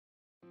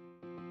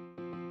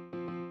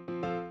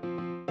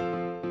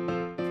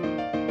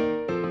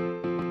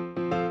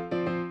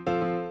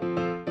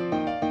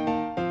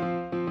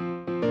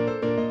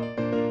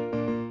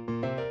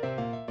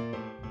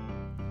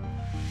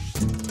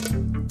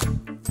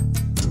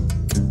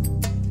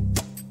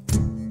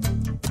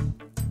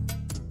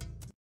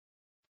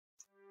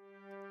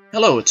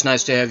Hello, it's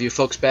nice to have you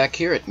folks back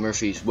here at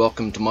Murphy's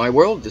Welcome to My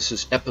World. This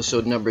is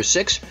episode number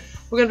 6.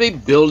 We're going to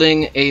be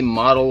building a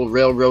model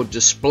railroad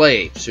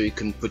display so you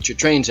can put your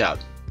trains out.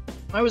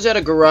 I was at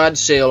a garage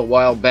sale a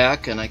while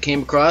back and I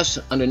came across,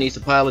 underneath a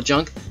pile of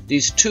junk,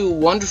 these two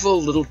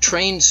wonderful little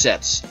train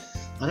sets.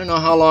 I don't know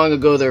how long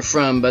ago they're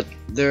from, but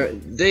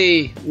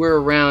they were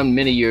around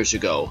many years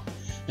ago.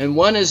 And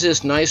one is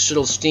this nice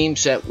little steam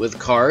set with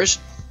cars,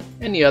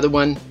 and the other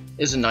one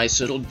is a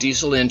nice little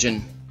diesel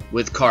engine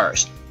with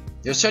cars.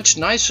 They're such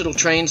nice little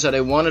trains that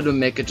I wanted to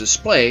make a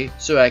display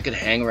so I could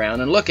hang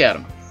around and look at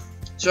them.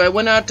 So I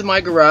went out to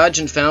my garage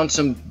and found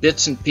some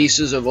bits and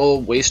pieces of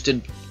old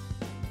wasted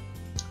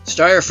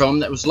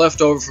styrofoam that was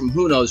left over from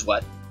who knows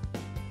what.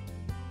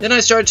 Then I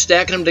started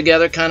stacking them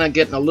together, kind of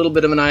getting a little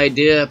bit of an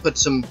idea. I put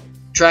some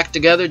track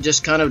together,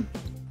 just kind of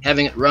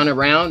having it run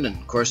around, and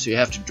of course you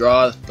have to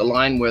draw the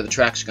line where the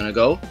track's going to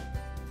go.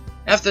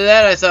 After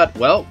that I thought,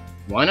 well,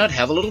 why not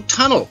have a little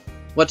tunnel?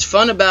 What's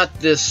fun about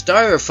this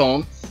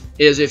styrofoam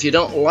is if you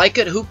don't like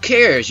it, who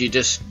cares? You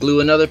just glue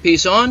another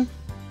piece on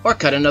or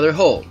cut another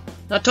hole.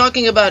 Now,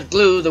 talking about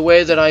glue, the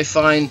way that I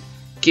find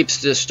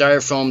keeps this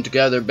styrofoam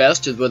together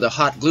best is with a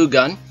hot glue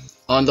gun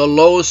on the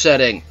low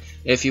setting.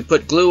 If you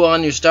put glue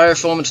on your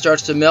styrofoam and it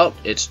starts to melt,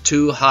 it's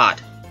too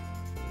hot.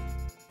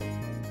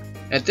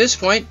 At this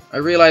point I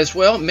realized,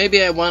 well,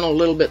 maybe I want a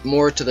little bit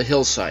more to the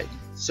hillside.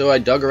 So I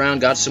dug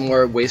around, got some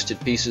more wasted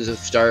pieces of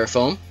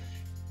styrofoam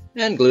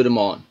and glued them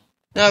on.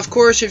 Now, of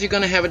course, if you're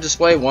going to have a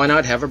display, why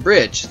not have a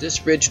bridge? This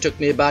bridge took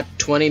me about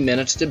 20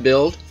 minutes to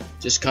build,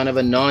 just kind of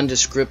a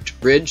nondescript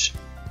bridge,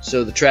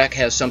 so the track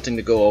has something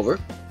to go over.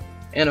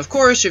 And of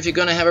course, if you're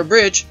going to have a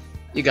bridge,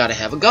 you got to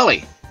have a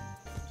gully.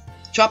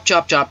 Chop,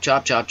 chop, chop,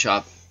 chop, chop,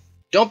 chop.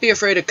 Don't be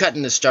afraid of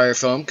cutting the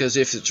styrofoam, because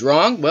if it's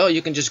wrong, well,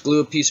 you can just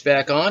glue a piece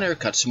back on or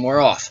cut some more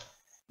off.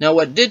 Now,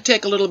 what did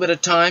take a little bit of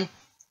time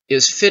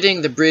is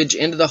fitting the bridge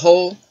into the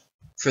hole.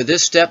 For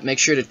this step, make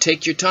sure to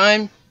take your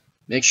time.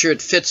 Make sure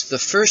it fits the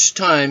first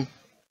time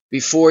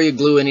before you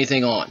glue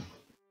anything on.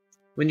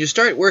 When you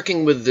start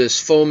working with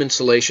this foam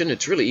insulation,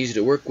 it's really easy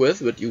to work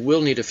with, but you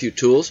will need a few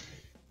tools.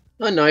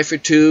 A knife or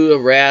two, a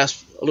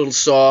rasp, a little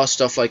saw,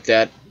 stuff like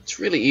that. It's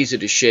really easy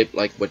to shape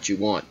like what you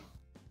want.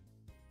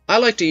 I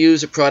like to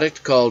use a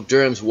product called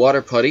Durham's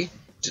Water Putty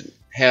to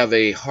have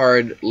a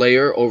hard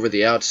layer over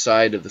the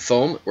outside of the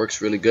foam. It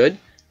works really good.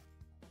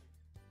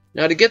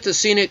 Now, to get the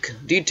scenic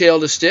detail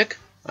to stick,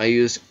 I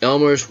use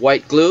Elmer's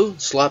white glue,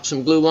 slop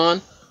some glue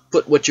on,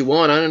 put what you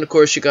want on, and of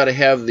course you got to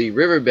have the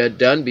riverbed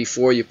done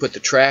before you put the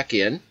track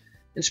in.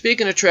 And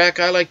speaking of track,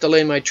 I like to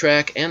lay my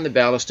track and the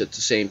ballast at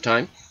the same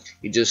time.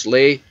 You just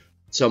lay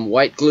some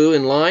white glue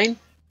in line,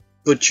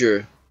 put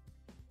your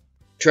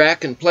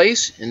track in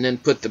place, and then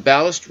put the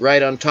ballast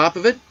right on top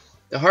of it.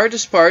 The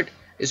hardest part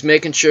is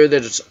making sure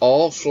that it's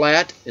all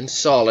flat and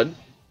solid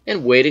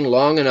and waiting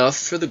long enough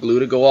for the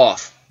glue to go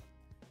off.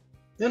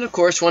 Then of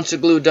course, once the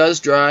glue does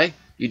dry,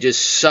 you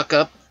just suck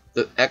up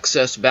the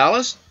excess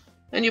ballast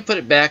and you put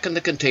it back in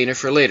the container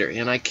for later.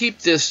 And I keep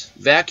this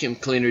vacuum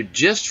cleaner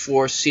just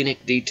for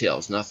scenic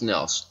details, nothing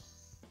else.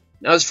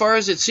 Now, as far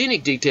as its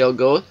scenic detail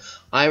goes,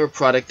 I have a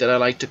product that I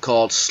like to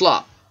call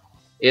slop.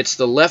 It's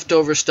the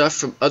leftover stuff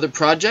from other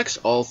projects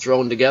all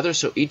thrown together,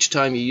 so each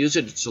time you use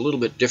it, it's a little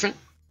bit different.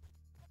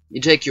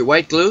 You take your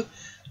white glue,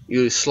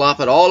 you slop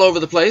it all over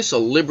the place, a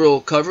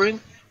liberal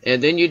covering,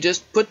 and then you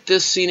just put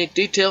this scenic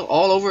detail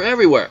all over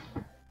everywhere.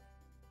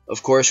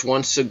 Of course,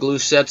 once the glue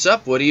sets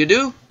up, what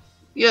do?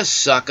 You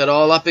suck it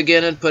all up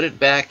again and put it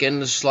back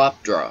in the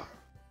slop drawer.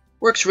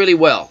 Works really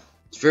well.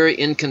 It's very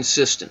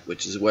inconsistent,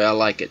 which is the way I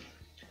like it.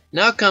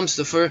 Now comes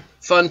the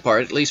fun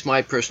part, at least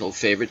my personal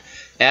favorite,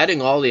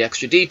 adding all the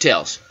extra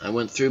details. I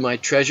went through my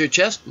treasure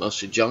chest,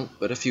 mostly junk,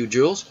 but a few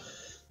jewels,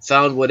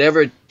 found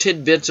whatever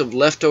tidbits of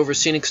leftover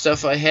scenic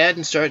stuff I had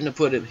and starting to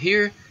put it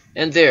here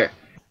and there.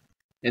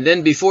 And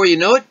then before you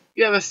know it,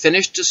 you have a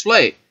finished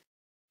display.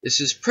 This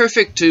is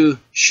perfect to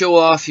show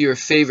off your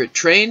favorite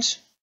trains.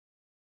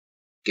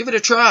 Give it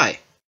a try.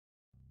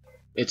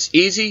 It's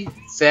easy,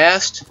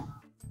 fast,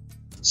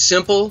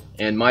 simple,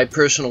 and my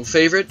personal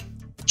favorite,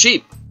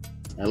 cheap.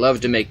 I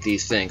love to make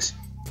these things.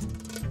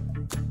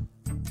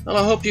 Well,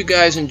 I hope you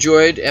guys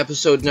enjoyed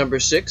episode number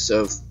 6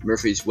 of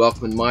Murphy's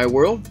Welcome in My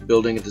World,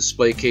 building a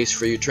display case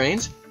for your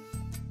trains.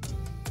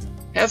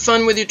 Have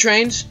fun with your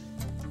trains.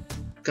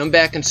 Come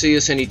back and see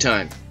us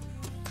anytime.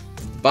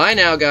 Bye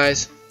now,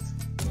 guys.